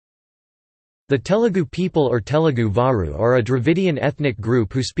The Telugu people or Telugu Varu are a Dravidian ethnic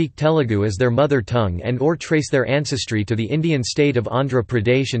group who speak Telugu as their mother tongue and/or trace their ancestry to the Indian state of Andhra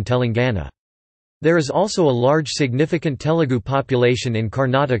Pradesh and Telangana. There is also a large significant Telugu population in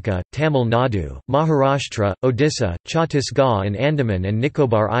Karnataka, Tamil Nadu, Maharashtra, Odisha, Chhattisgarh and Andaman and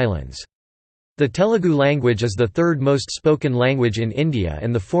Nicobar Islands. The Telugu language is the third most spoken language in India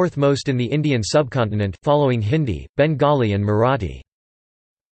and the fourth most in the Indian subcontinent, following Hindi, Bengali and Marathi.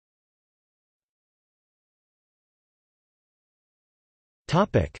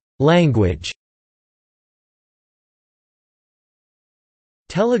 Language.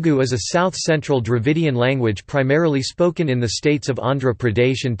 Telugu is a south-central Dravidian language primarily spoken in the states of Andhra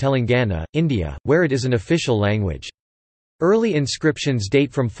Pradesh and Telangana, India, where it is an official language. Early inscriptions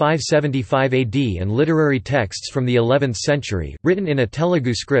date from 575 AD and literary texts from the 11th century, written in a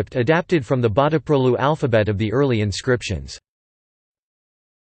Telugu script adapted from the Bhattaprolu alphabet of the early inscriptions.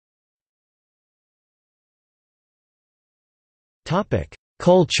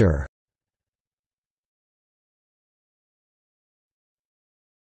 Culture.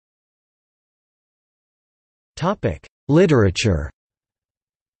 Literature.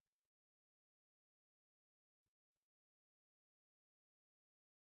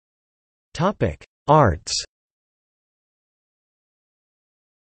 Arts.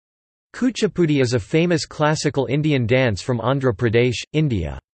 Kuchipudi is a famous classical Indian dance from Andhra Pradesh,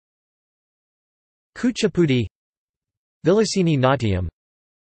 India. Kuchipudi, Vilasini Natyam,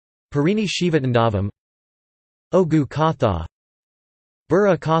 Parini Shivatandavam, Ogu Katha,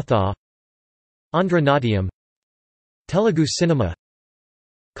 Burra Katha, Andhra Natyam, Telugu cinema.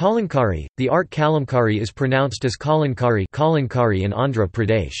 Kalankari. The art Kalamkari is pronounced as Kalankari in Andhra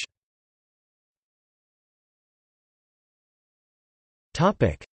Pradesh.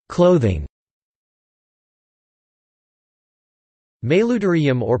 Clothing.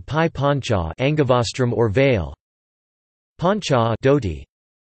 Mailuduriyam or Pai Pancha, Angavastram or veil. Pancha, dhoti.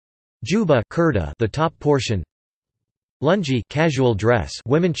 Juba, kurta, the top portion. Lungi, casual dress,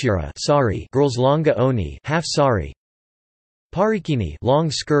 womenchira, sari, girls langa oni, half sari. Parikini, long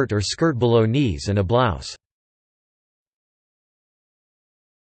skirt or skirt below knees and a blouse.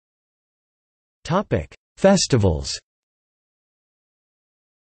 Topic: Festivals.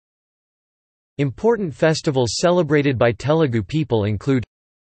 Important festivals celebrated by Telugu people include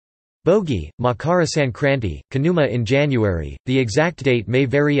Bogi, Makara Sankranti, Kanuma in January, the exact date may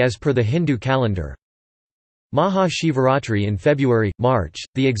vary as per the Hindu calendar. Maha Shivaratri in February, March,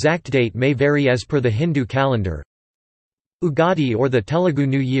 the exact date may vary as per the Hindu calendar. Ugadi or the Telugu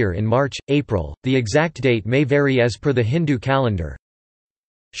New Year in March, April, the exact date may vary as per the Hindu calendar.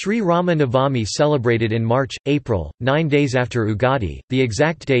 Sri Rama Navami celebrated in March, April, 9 days after Ugadi, the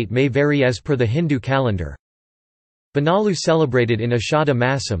exact date may vary as per the Hindu calendar. Bonalu celebrated in Ashada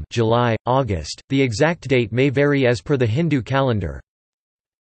Masam, July, August, the exact date may vary as per the Hindu calendar.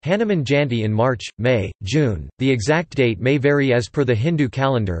 Hanuman Jayanti in March, May, June, the exact date may vary as per the Hindu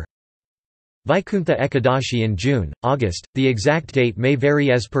calendar. Vaikuntha Ekadashi in June, August, the exact date may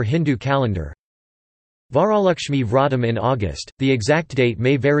vary as per Hindu calendar. Varalakshmi Vratam in August, the exact date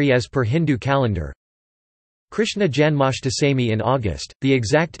may vary as per Hindu calendar. Krishna Janmashtami in August, the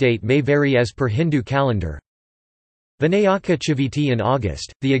exact date may vary as per Hindu calendar. Vinayaka Chaviti in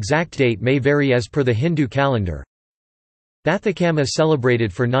August, the exact date may vary as per the Hindu calendar. Bathikama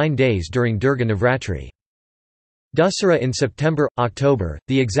celebrated for 9 days during Durga Navratri. Dussehra in September, October,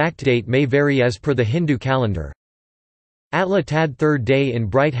 the exact date may vary as per the Hindu calendar. Atla Tad third day in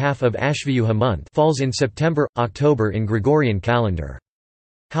bright half of Ashvayuha month falls in September, October in Gregorian calendar.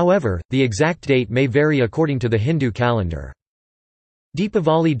 However, the exact date may vary according to the Hindu calendar.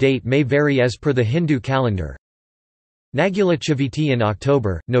 Deepavali date may vary as per the Hindu calendar. Nagula Chaviti in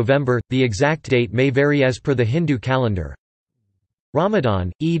October, November, the exact date may vary as per the Hindu calendar.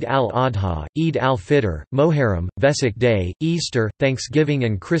 Ramadan, Eid al-Adha, Eid al-Fitr, Moharram, Vesak Day, Easter, Thanksgiving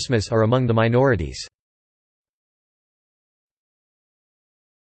and Christmas are among the minorities.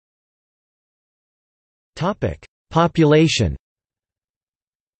 Population.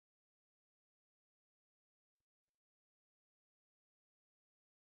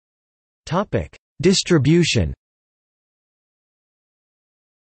 Distribution.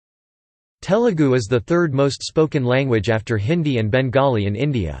 Telugu is the third most spoken language after Hindi and Bengali in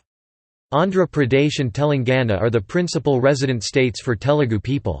India. Andhra Pradesh and Telangana are the principal resident states for Telugu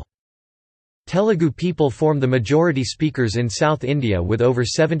people. Telugu people form the majority speakers in South India with over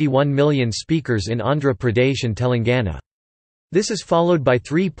 71 million speakers in Andhra Pradesh and Telangana. This is followed by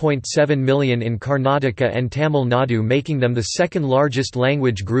 3.7 million in Karnataka and Tamil Nadu, making them the second largest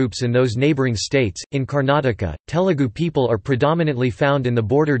language groups in those neighbouring states. In Karnataka, Telugu people are predominantly found in the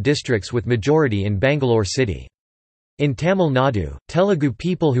border districts with majority in Bangalore city. In Tamil Nadu, Telugu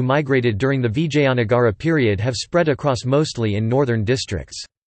people who migrated during the Vijayanagara period have spread across mostly in northern districts.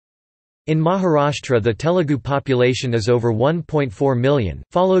 In Maharashtra, the Telugu population is over 1.4 million,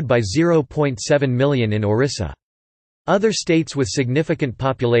 followed by 0.7 million in Orissa. Other states with significant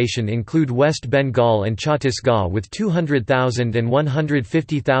population include West Bengal and Chhattisgarh with 200,000 and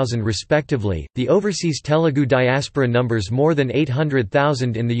 150,000 respectively. The overseas Telugu diaspora numbers more than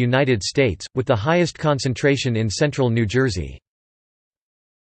 800,000 in the United States, with the highest concentration in central New Jersey.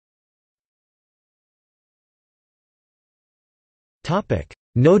 Topic: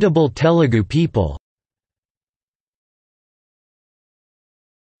 Notable Telugu people.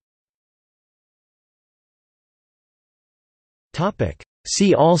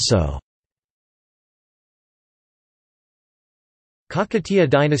 See also: Kakatiya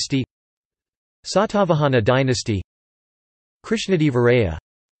dynasty, Satavahana dynasty, Krishnadevaraya,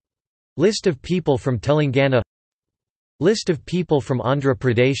 List of people from Telangana, List of people from Andhra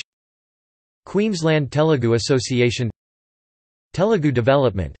Pradesh, Queensland Telugu Association, Telugu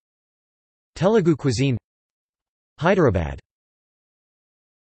development, Telugu cuisine, Hyderabad.